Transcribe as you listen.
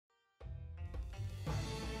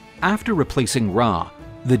After replacing Ra,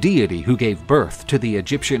 the deity who gave birth to the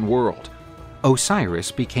Egyptian world,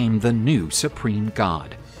 Osiris became the new supreme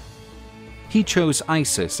god. He chose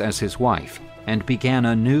Isis as his wife and began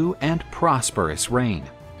a new and prosperous reign.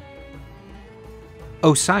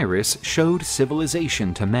 Osiris showed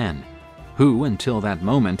civilization to men, who until that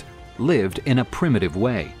moment lived in a primitive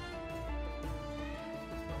way.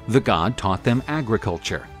 The god taught them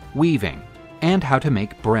agriculture, weaving, and how to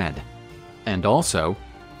make bread, and also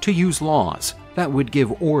to use laws that would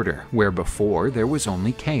give order where before there was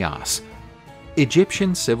only chaos.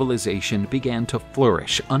 Egyptian civilization began to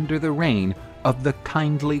flourish under the reign of the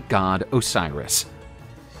kindly god Osiris.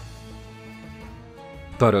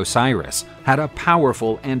 But Osiris had a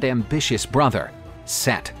powerful and ambitious brother,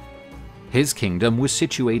 Set. His kingdom was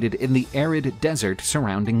situated in the arid desert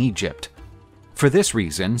surrounding Egypt. For this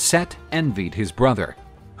reason, Set envied his brother,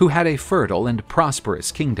 who had a fertile and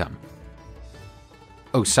prosperous kingdom.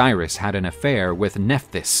 Osiris had an affair with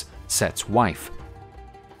Nephthys, Set's wife.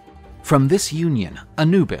 From this union,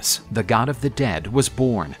 Anubis, the god of the dead, was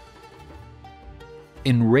born.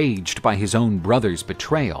 Enraged by his own brother's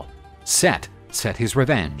betrayal, Set set his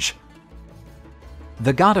revenge.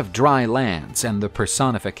 The god of dry lands and the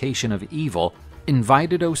personification of evil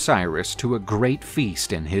invited Osiris to a great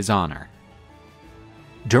feast in his honor.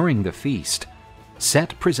 During the feast,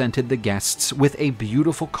 Set presented the guests with a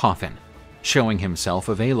beautiful coffin, showing himself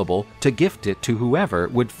available to gift it to whoever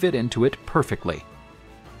would fit into it perfectly.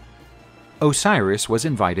 Osiris was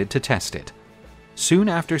invited to test it. Soon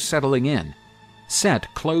after settling in,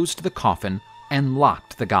 Set closed the coffin and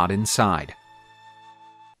locked the god inside.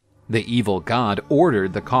 The evil god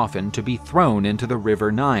ordered the coffin to be thrown into the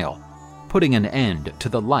river Nile, putting an end to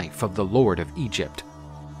the life of the Lord of Egypt.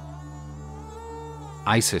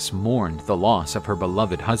 Isis mourned the loss of her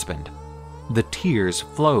beloved husband. The tears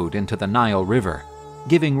flowed into the Nile River,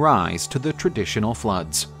 giving rise to the traditional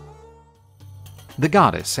floods. The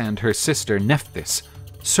goddess and her sister Nephthys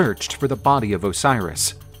searched for the body of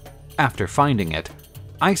Osiris. After finding it,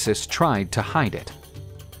 Isis tried to hide it.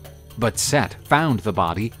 But Set found the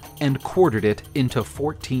body and quartered it into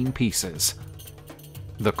 14 pieces.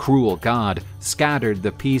 The cruel god scattered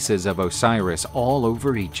the pieces of Osiris all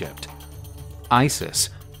over Egypt. Isis,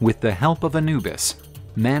 with the help of Anubis,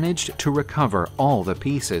 managed to recover all the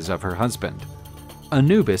pieces of her husband.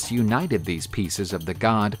 Anubis united these pieces of the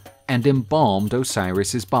god and embalmed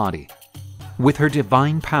Osiris's body. With her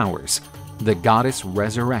divine powers, the goddess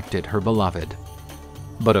resurrected her beloved.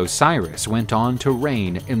 But Osiris went on to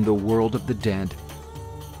reign in the world of the dead.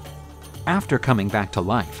 After coming back to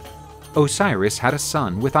life, Osiris had a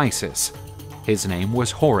son with Isis. His name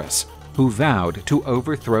was Horus, who vowed to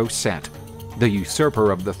overthrow Set, the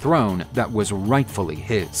usurper of the throne that was rightfully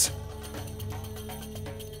his.